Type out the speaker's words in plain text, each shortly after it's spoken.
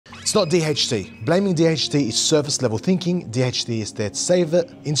It's not DHT. Blaming DHT is surface level thinking. DHT is there to save it.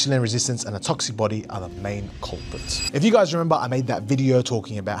 Insulin resistance and a toxic body are the main culprits. If you guys remember, I made that video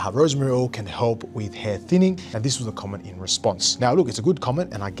talking about how rosemary oil can help with hair thinning, and this was a comment in response. Now look, it's a good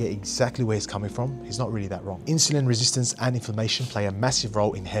comment and I get exactly where he's coming from. He's not really that wrong. Insulin resistance and inflammation play a massive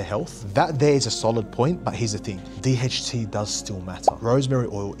role in hair health. That there is a solid point, but here's the thing. DHT does still matter. Rosemary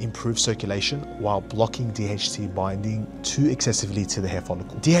oil improves circulation while blocking DHT binding too excessively to the hair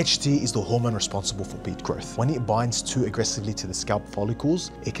follicle. DHT is the hormone responsible for beard growth. When it binds too aggressively to the scalp follicles,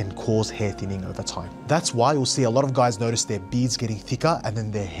 it can cause hair thinning over time. That's why you'll see a lot of guys notice their beards getting thicker and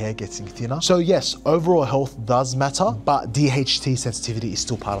then their hair getting thinner. So yes, overall health does matter, but DHT sensitivity is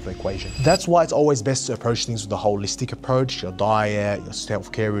still part of the equation. That's why it's always best to approach things with a holistic approach, your diet, your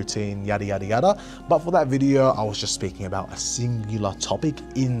self-care routine, yada, yada, yada. But for that video, I was just speaking about a singular topic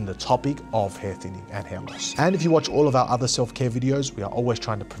in the topic of hair thinning and hair loss. And if you watch all of our other self-care videos, we are always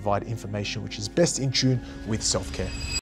trying to provide information which is best in tune with self-care.